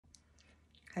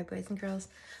Hi, boys and girls.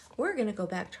 We're going to go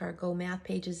back to our Go Math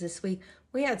pages this week.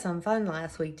 We had some fun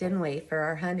last week, didn't we, for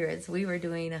our hundreds? We were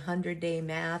doing 100-day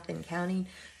math and counting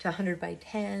to 100 by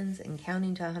 10s and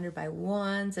counting to 100 by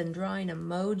 1s and drawing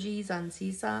emojis on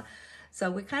Seesaw.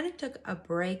 So we kind of took a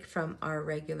break from our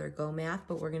regular Go Math,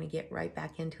 but we're going to get right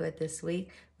back into it this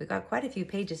week. We've got quite a few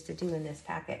pages to do in this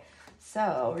packet.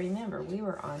 So remember, we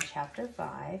were on chapter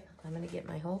 5. I'm going to get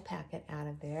my whole packet out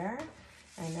of there,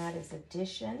 and that is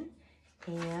addition.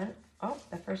 And, oh,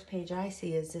 the first page I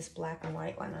see is this black and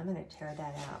white one. I'm going to tear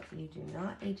that out. You do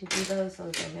not need to do those.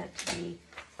 Those are meant to be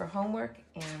for homework,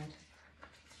 and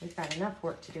we've got enough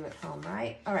work to do at home,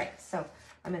 right? All right, so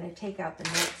I'm going to take out the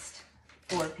next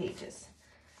 4 pages.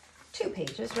 2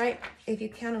 pages, right? If you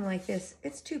count them like this,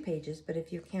 it's 2 pages, but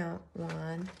if you count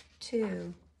 1,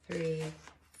 2, 3,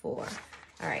 4.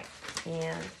 All right,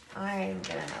 and I'm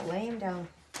going to lay them down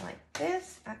like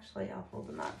this. Actually, I'll hold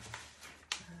them up.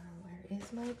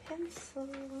 Is my pencil?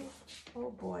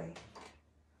 Oh boy.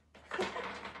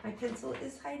 My pencil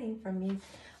is hiding from me.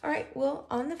 All right, well,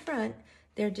 on the front,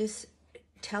 they're just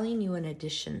telling you an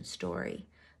addition story.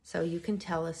 So you can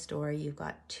tell a story. You've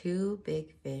got 2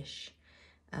 big fish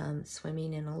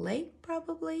swimming in a lake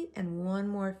probably, and 1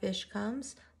 more fish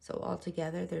comes. So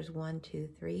altogether, there's 1, 2,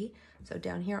 3. So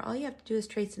down here, all you have to do is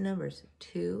trace the numbers.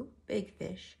 2 big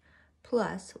fish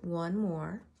plus 1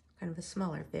 more, kind of a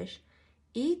smaller fish,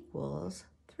 equals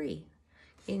 3.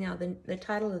 Okay, now the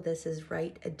title of this is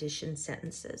Write Addition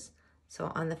Sentences.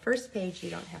 So on the first page, you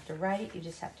don't have to write it, you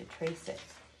just have to trace it.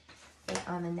 Okay,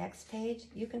 on the next page,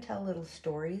 you can tell little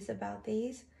stories about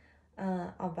these,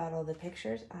 about all the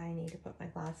pictures. I need to put my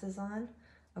glasses on.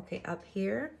 Okay, up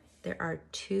here, there are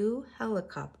 2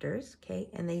 helicopters, okay,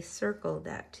 and they circled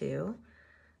that too.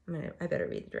 I better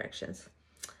read the directions.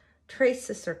 Trace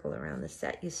the circle around the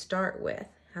set. You start with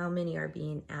how many are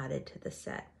being added to the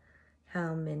set.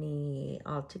 How many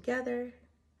altogether?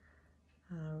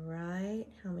 All right,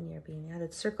 how many are being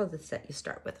added? Circle the set you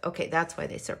start with. Okay, that's why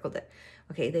they circled it.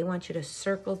 Okay, they want you to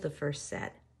circle the first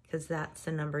set because that's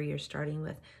the number you're starting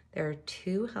with. There are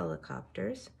 2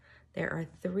 helicopters. There are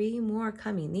 3 more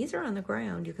coming. These are on the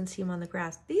ground. You can see them on the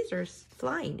grass. These are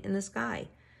flying in the sky.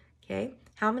 Okay,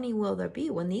 how many will there be?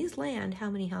 When these land, how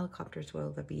many helicopters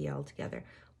will there be altogether?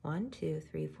 1, 2,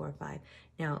 3, 4, 5.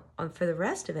 Now, for the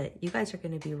rest of it, you guys are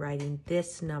going to be writing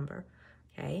this number,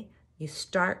 okay? You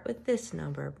start with this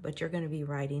number, but you're going to be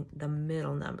writing the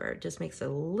middle number. It just makes it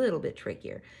a little bit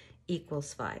trickier.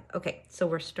 Equals 5. Okay, so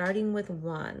we're starting with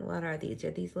 1. What are these? Are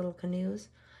these little canoes?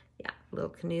 Yeah, little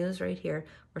canoes right here.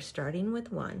 We're starting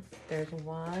with 1. There's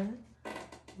 1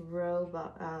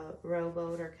 rowboat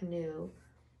or canoe.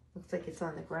 Looks like it's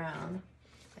on the ground.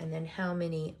 And then how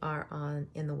many are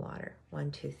in the water?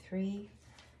 1, 2, 3.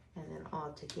 And then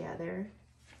all together,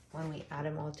 when we add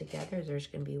them all together, there's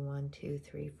going to be 1, 2,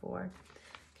 3, 4.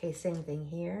 Okay, same thing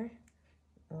here.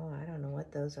 Oh, I don't know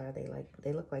what those are.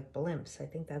 They look like blimps. I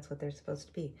think that's what they're supposed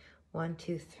to be. 1,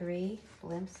 2, 3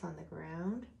 blimps on the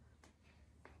ground.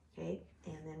 Okay,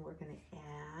 and then we're going to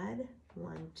add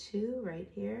 1, 2 right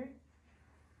here.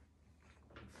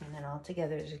 And then all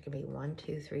together, there's going to be 1,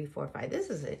 2, 3, 4, 5. This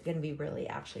is going to be really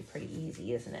actually pretty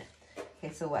easy, isn't it?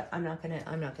 Okay, so what? I'm not gonna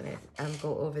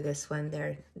go over this one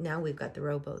there. Now we've got the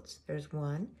rowboats. There's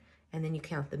 1, and then you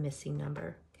count the missing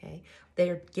number. Okay,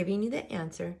 they're giving you the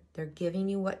answer. They're giving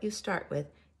you what you start with.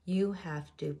 You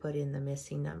have to put in the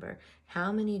missing number.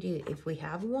 How many if we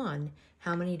have 1,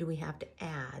 how many do we have to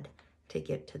add to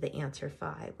get to the answer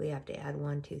 5? We have to add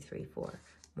 1, 2, 3, 4.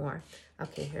 More.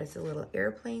 Okay, here's the little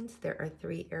airplanes. There are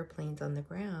 3 airplanes on the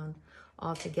ground.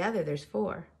 All together, there's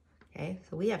 4. Okay,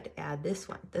 so we have to add this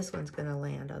one. This one's going to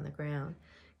land on the ground.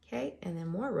 Okay, and then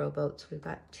more rowboats. We've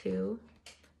got 2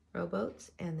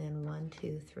 rowboats, and then 1,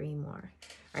 2, 3 more.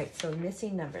 All right, so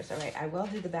missing numbers. All right, I will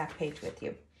do the back page with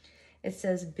you. It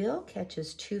says Bill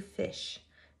catches 2 fish.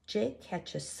 Jake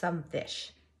catches some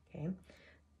fish. Okay.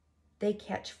 They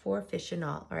catch 4 fish in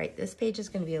all. All right, this page is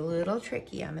going to be a little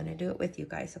tricky. I'm going to do it with you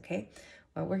guys, okay?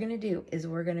 What we're going to do is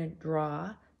we're going to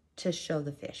draw to show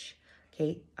the fish.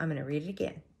 Okay, I'm going to read it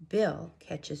again. Bill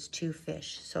catches 2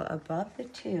 fish. So above the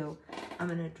 2, I'm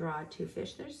going to draw 2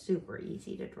 fish. They're super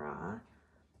easy to draw.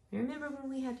 Remember when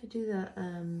we had to do the,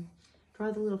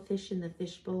 draw the little fish in the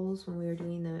fish bowls when we were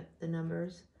doing the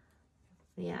numbers?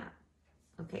 Yeah.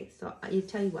 Okay, so I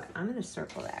tell you what, I'm going to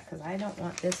circle that because I don't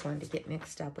want this one to get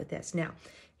mixed up with this. Now,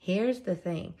 here's the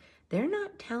thing. They're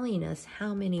not telling us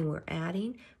how many we're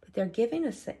adding, but they're giving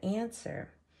us the answer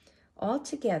all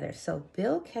together. So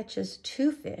Bill catches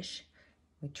 2 fish.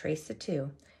 We trace the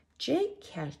 2. Jake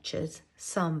catches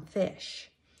some fish.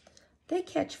 They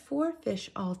catch 4 fish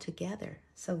altogether.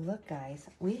 So look, guys,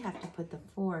 we have to put the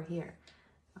 4 here.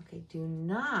 Okay, do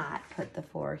not put the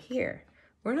 4 here.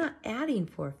 We're not adding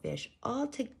 4 fish. All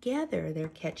together, they're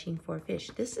catching 4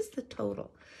 fish. This is the total.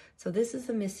 So this is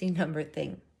a missing number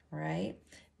thing, right?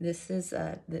 This is,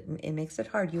 it makes it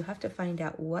hard. You have to find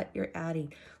out what you're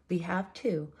adding. We have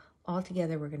 2. All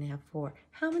together, we're going to have 4.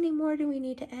 How many more do we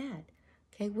need to add?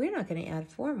 Okay, we're not going to add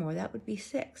 4 more. That would be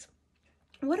 6.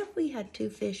 What if we had 2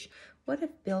 fish? What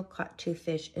if Bill caught 2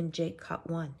 fish and Jake caught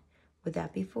 1? Would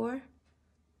that be 4?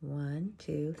 1,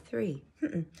 2, 3.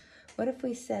 What if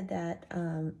we said that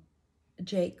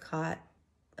Jake caught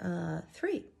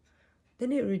 3?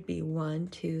 Then it would be 1,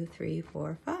 2, 3,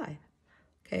 4, 5.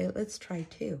 Okay, let's try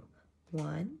 2.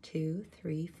 1, 2,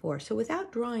 3, 4. So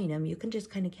without drawing them, you can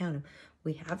just kind of count them.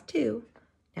 We have 2.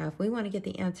 Now, if we want to get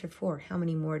the answer 4, how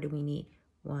many more do we need?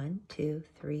 1, 2,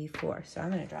 3, 4. So I'm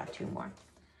going to draw 2 more.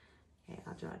 Okay,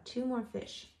 I'll draw 2 more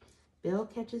fish. Bill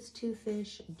catches 2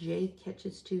 fish. Jake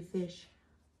catches 2 fish.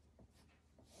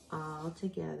 All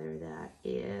together, that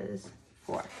is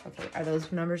 4. Okay, are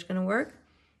those numbers going to work?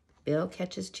 Bill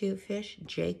catches 2 fish.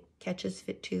 Jake catches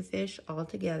 2 fish. All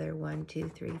together, 1, 2,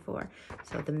 3, 4.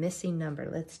 So the missing number.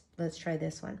 Let's try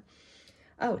this one.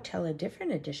 Oh, tell a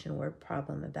different addition word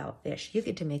problem about fish. You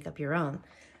get to make up your own.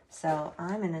 So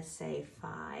I'm going to say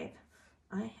 5.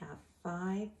 I have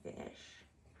 5 fish.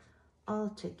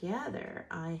 Altogether,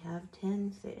 I have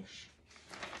 10 fish.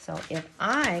 So if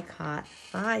I caught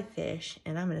 5 fish,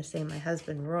 and I'm going to say my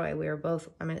husband Roy, I'm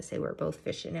going to say we're both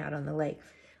fishing out on the lake.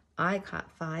 I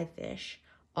caught 5 fish.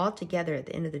 Altogether, at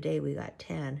the end of the day, we got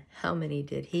 10. How many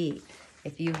did he?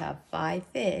 If you have 5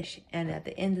 fish, and at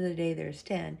the end of the day there's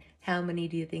 10, how many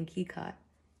do you think he caught?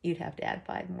 You'd have to add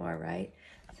 5 more, right?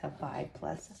 So 5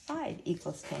 plus 5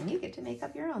 equals 10. You get to make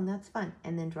up your own. That's fun.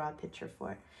 And then draw a picture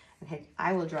for it. Okay,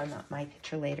 I will draw my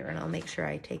picture later, and I'll make sure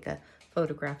I take a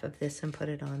photograph of this and put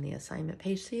it on the assignment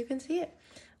page so you can see it.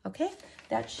 Okay,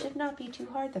 that should not be too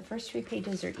hard. The first 3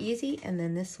 pages are easy, and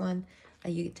then this one,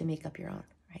 you get to make up your own.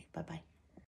 All right, bye-bye.